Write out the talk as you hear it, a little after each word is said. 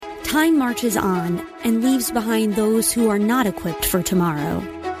Time marches on and leaves behind those who are not equipped for tomorrow.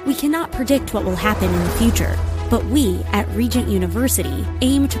 We cannot predict what will happen in the future, but we at Regent University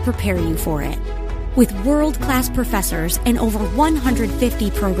aim to prepare you for it. With world-class professors and over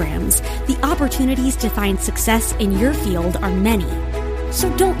 150 programs, the opportunities to find success in your field are many. So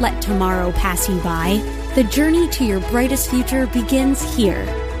don't let tomorrow pass you by. The journey to your brightest future begins here.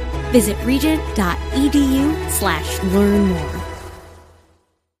 Visit regent.edu/learn more.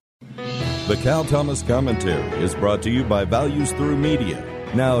 The Cal Thomas Commentary is brought to you by Values Through Media.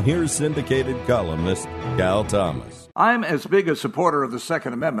 Now here's syndicated columnist Cal Thomas. I'm as big a supporter of the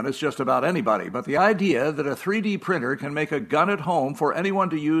Second Amendment as just about anybody, but the idea that a 3D printer can make a gun at home for anyone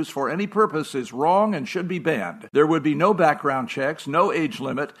to use for any purpose is wrong and should be banned. There would be no background checks, no age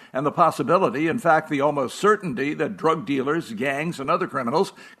limit, and the possibility, in fact the almost certainty, that drug dealers, gangs, and other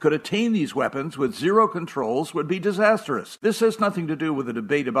criminals could attain these weapons with zero controls would be disastrous. This has nothing to do with a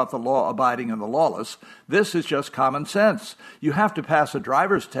debate about the law-abiding and the lawless. This is just common sense. You have to pass a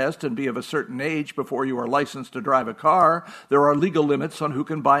driver's test and be of a certain age before you are licensed to drive a car. There are legal limits on who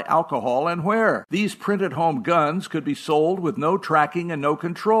can buy alcohol and where. These print-at-home guns could be sold with no tracking and no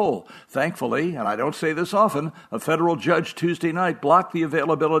control. Thankfully, and I don't say this often, a federal judge Tuesday night blocked the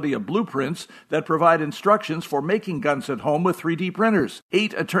availability of blueprints that provide instructions for making guns at home with 3D printers.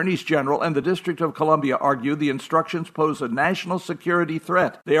 8 attorneys general and the District of Columbia argue the instructions pose a national security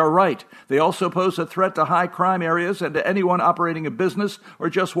threat. They are right. They also pose a threat to high crime areas and to anyone operating a business or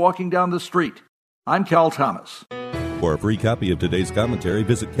just walking down the street. I'm Cal Thomas. For a free copy of today's commentary,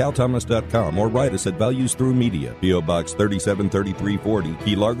 visit calthomas.com or write us at Values Through Media, P.O. Box 373340,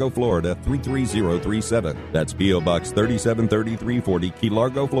 Key Largo, Florida 33037. That's P.O. Box 373340, Key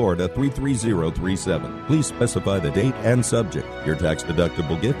Largo, Florida 33037. Please specify the date and subject. Your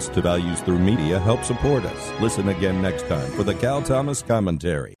tax-deductible gifts to Values Through Media help support us. Listen again next time for the Cal Thomas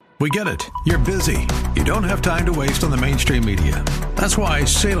Commentary. We get it. You're busy. You don't have time to waste on the mainstream media. That's why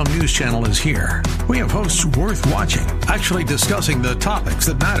Salem News Channel is here. We have hosts worth watching, actually discussing the topics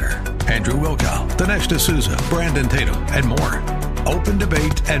that matter. Andrew Wilkow, Dinesh D'Souza, Brandon Tatum, and more. Open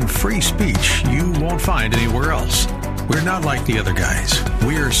debate and free speech you won't find anywhere else. We're not like the other guys.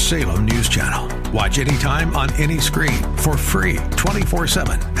 We're Salem News Channel. Watch anytime on any screen for free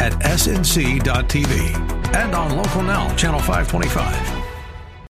 24/7 at snc.tv and on Local Now, Channel 525.